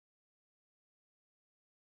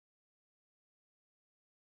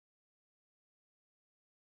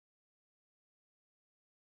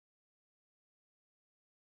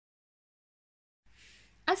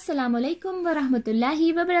Assalamu alaikum wa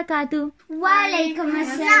rahmatullahi wa barakatuh. Wa alaikum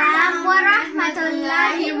assalam wa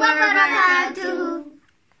rahmatullahi wa barakatuh.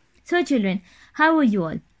 So children, how are you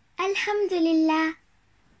all? Alhamdulillah.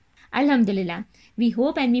 Alhamdulillah. We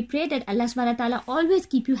hope and we pray that Allah subhanahu wa ta'ala always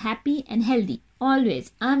keep you happy and healthy.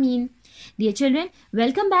 Always. Ameen. Dear children,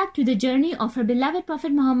 welcome back to the journey of our beloved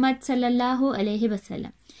Prophet Muhammad sallallahu alaihi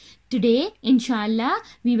wasallam. Today, inshallah,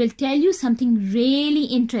 we will tell you something really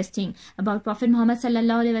interesting about Prophet Muhammad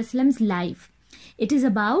sallallahu alaihi wasallam's life. It is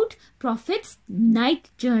about Prophet's night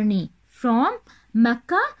journey from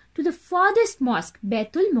Mecca to the farthest mosque,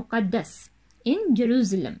 Baitul Muqaddas in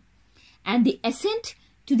Jerusalem, and the ascent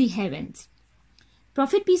to the heavens.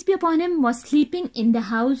 Prophet, peace be upon him, was sleeping in the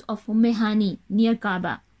house of Hani near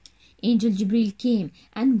Kaaba. Angel Jibril came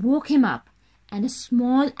and woke him up, and a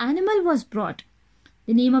small animal was brought.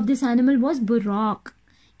 The name of this animal was Buraq.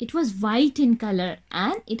 It was white in color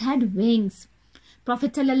and it had wings.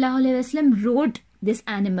 Prophet sallallahu alaihi wasallam rode this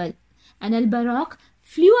animal, and al-Buraq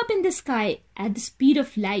flew up in the sky at the speed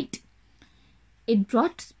of light. It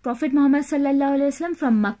brought Prophet Muhammad sallallahu alaihi wasallam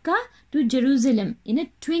from Mecca to Jerusalem in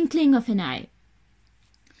a twinkling of an eye.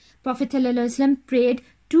 Prophet sallallahu alaihi wasallam prayed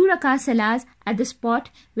 2 rakah salahs at the spot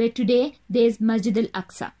where today there is Masjid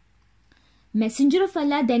al-Aqsa. Messenger of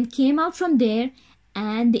Allah then came out from there,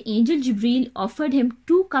 and the angel Jibril offered him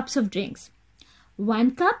 2 cups of drinks.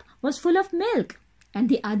 One cup was full of milk and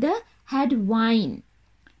the other had wine.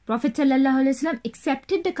 Prophet sallallahu alaihi wasallam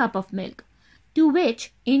accepted the cup of milk, to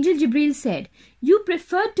which angel Jibril said, "You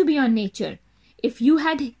preferred to be on nature. If you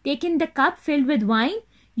had taken the cup filled with wine,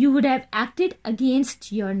 you would have acted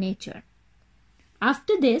against your nature."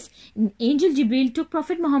 After this, angel Jibril took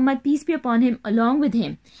Prophet Muhammad, peace be upon him, along with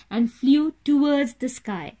him and flew towards the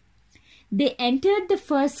sky. They entered the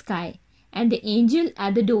first sky, and the angel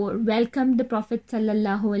at the door welcomed the Prophet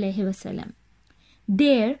sallallahu alaihi wasallam.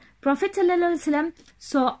 There, Prophet sallallahu alaihi wasallam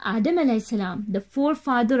saw Adam alayhi salam, the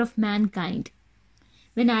forefather of mankind.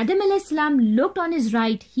 When Adam alayhi salam looked on his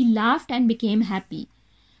right, he laughed and became happy,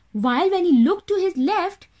 while when he looked to his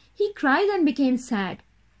left, he cried and became sad.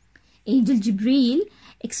 Angel Jibril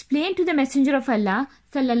explained to the Messenger of Allah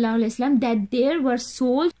sallallahu alaihi wasallam that there were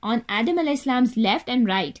souls on Adam alayhi salam's left and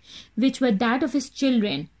right, which were that of his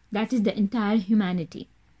children, that is the entire humanity.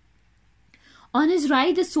 On his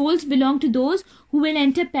right, the souls belong to those who will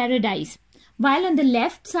enter paradise, while on the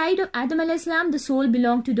left side of Adam alayhi salam, the soul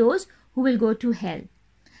belong to those who will go to hell.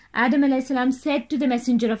 Adam alayhi salam said to the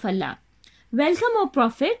Messenger of Allah, "Welcome, O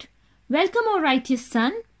Prophet. Welcome, O righteous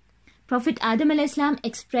son." Prophet Adam alayhi salam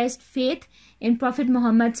expressed faith in Prophet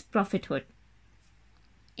Muhammad's prophethood.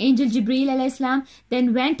 Angel Jibril alayhi salam then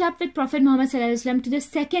went up with Prophet Muhammad sallallahu alaihi wasallam to the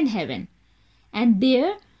second heaven, and there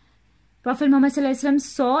Prophet Muhammad sallallahu alaihi wasallam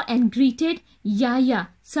saw and greeted Yahya,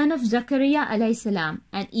 son of Zakaria alayhi salam,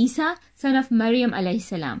 and Isa, son of Maryam alayhi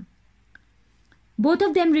salam. Both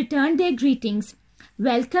of them returned their greetings,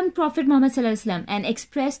 welcomed Prophet Muhammad sallallahu alaihi wasallam, and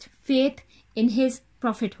expressed faith in his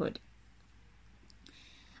prophethood.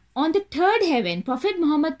 On the third heaven, Prophet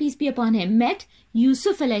Muhammad, peace be upon him, met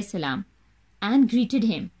Yusuf alayhi salam and greeted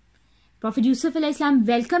him. Prophet Yusuf alayhi salam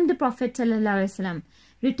welcomed the Prophet sallallahu alaihi wasallam,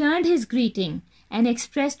 returned his greeting, and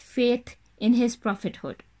expressed faith in his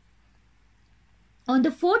prophethood. On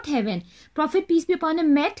the fourth heaven, Prophet, peace be upon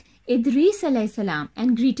him, met Idris alayhi salam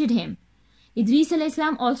and greeted him. Idris alayhi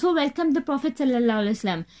salam also welcomed the Prophet sallallahu alaihi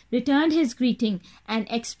wasallam, returned his greeting,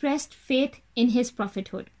 and expressed faith in his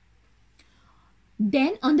prophethood.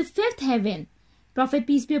 Then on the fifth heaven, Prophet,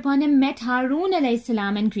 peace be upon him, met Harun alayhi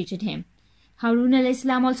salam and greeted him. Harun alayhi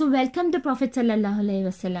salam also welcomed the Prophet sallallahu alaihi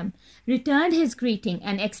wasallam, returned his greeting,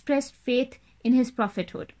 and expressed faith in his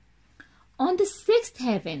prophethood. On the sixth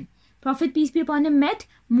heaven, Prophet, peace be upon him, met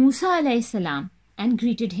Musa alayhi salam and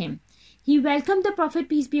greeted him. He welcomed the Prophet,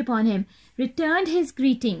 peace be upon him, returned his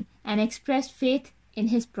greeting, and expressed faith in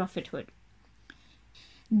his prophethood.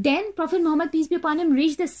 Then Prophet Muhammad, peace be upon him,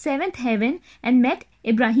 reached the seventh heaven and met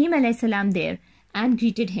Ibrahim alayhi salam there and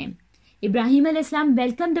greeted him. Ibrahim alayhi salam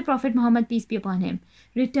welcomed the Prophet Muhammad, peace be upon him,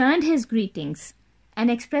 returned his greetings, and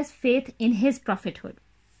expressed faith in his prophethood.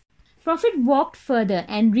 Prophet walked further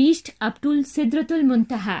and reached up to Sidratul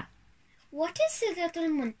Muntaha. What is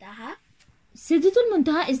Sidratul Muntaha? Sidratul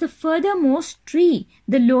Muntaha is the furthermost tree,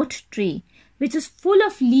 the lot tree, which is full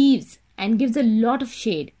of leaves and gives a lot of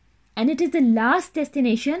shade. And it is the last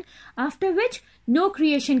destination after which no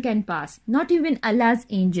creation can pass, not even Allah's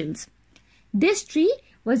angels. This tree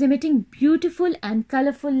was emitting beautiful and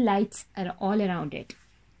colorful lights all around it.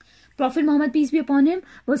 Prophet Muhammad, peace be upon him,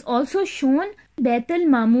 was also shown Baitul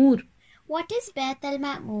Mamur. What is Baitul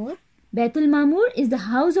Mamur? Baitul Mamur is the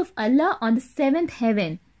house of Allah on the seventh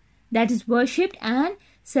heaven that is worshipped and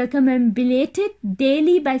circumambulated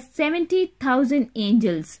daily by 70,000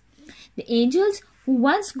 angels. The angels who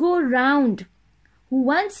once go round, who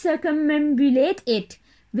once circumambulate it,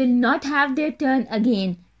 will not have their turn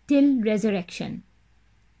again till resurrection.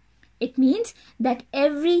 It means that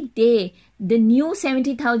every day the new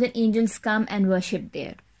 70,000 angels come and worship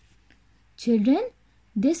there. Children,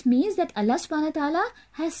 this means that Allah subhanahu wa ta'ala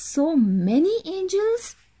has so many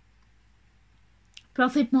angels.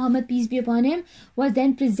 Prophet Muhammad, peace be upon him, was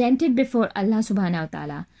then presented before Allah subhanahu wa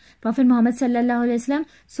ta'ala. Prophet Muhammad sallallahu alaihi wasallam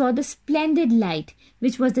saw the splendid light,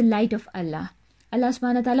 which was the light of Allah. Allah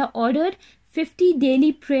subhanahu wa ta'ala ordered 50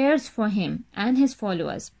 daily prayers for him and his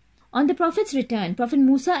followers. On the Prophet's return, Prophet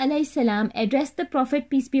Musa alayhi salam addressed the Prophet,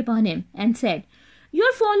 peace be upon him, and said,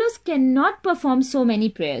 "Your followers cannot perform so many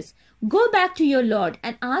prayers. Go back to your Lord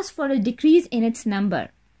and ask for a decrease in its number."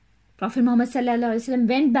 Prophet Muhammad sallallahu alaihi wasallam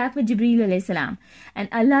went back with Jibreel alayhi salam, and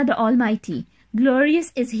Allah the Almighty,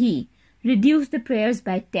 glorious is He, reduced the prayers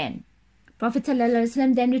by 10. Prophet sallallahu alaihi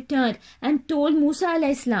wasallam then returned and told Musa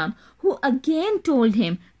alayhi salam, who again told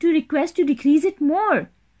him to request to decrease it more.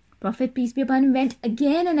 Prophet, peace be upon him, went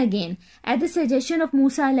again and again at the suggestion of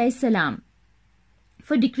Musa alayhi salam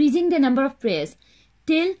for decreasing the number of prayers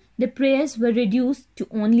till the prayers were reduced to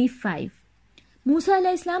only 5. Musa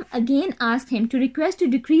alayhi salam again asked him to request to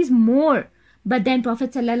decrease more, but then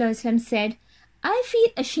Prophet sallallahu alaihi wasallam said, "I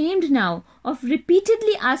feel ashamed now of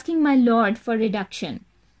repeatedly asking my Lord for reduction.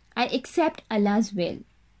 I accept Allah's will."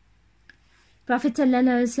 Prophet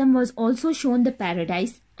sallallahu alaihi wasallam was also shown the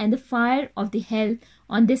paradise and the fire of the hell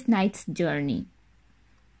on this night's journey.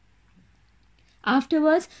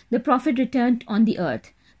 Afterwards, the Prophet returned on the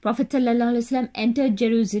earth. Prophet sallallahu alaihi wasallam entered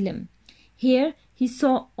Jerusalem. Here he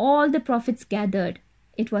saw all the prophets gathered.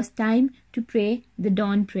 It was time to pray the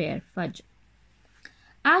dawn prayer, Fajr.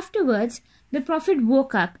 Afterwards, the Prophet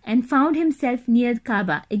woke up and found himself near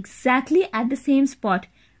Kaaba, exactly at the same spot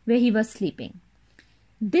where he was sleeping.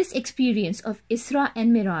 This experience of Isra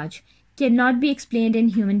and Miraj cannot be explained in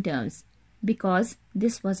human terms, because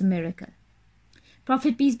this was a miracle.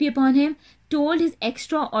 Prophet, peace be upon him, told his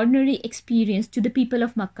extraordinary experience to the people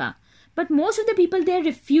of Makkah, but most of the people there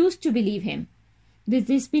refused to believe him. The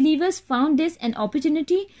disbelievers found this an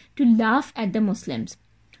opportunity to laugh at the Muslims.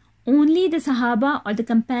 Only the Sahaba or the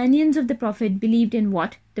companions of the Prophet believed in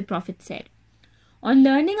what the Prophet said. On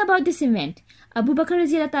learning about this event, Abu Bakr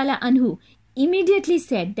radhiyallahu ta'ala anhu immediately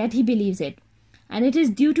said that he believes it, and it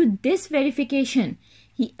is due to this verification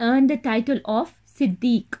he earned the title of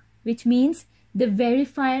Siddiq, which means the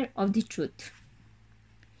verifier of the truth.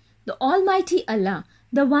 The Almighty Allah,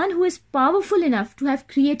 the one who is powerful enough to have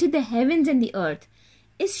created the heavens and the earth,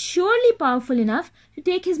 is surely powerful enough to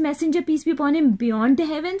take his messenger, peace be upon him, beyond the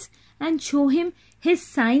heavens and show him his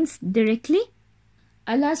signs directly.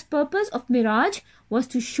 Allah's purpose of Miraj was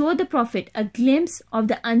to show the Prophet a glimpse of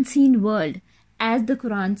the unseen world, as the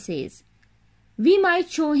Quran says. We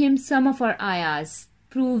might show him some of our ayahs,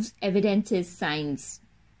 proofs, evidences, signs.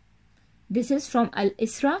 This is from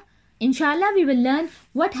Al-Isra. Inshallah, we will learn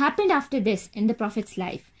what happened after this in the Prophet's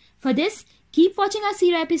life. For this, keep watching our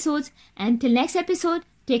Seerah episodes, and till next episode,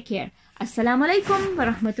 take care. Assalamu alaikum wa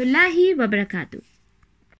rahmatullahi wa barakatuh.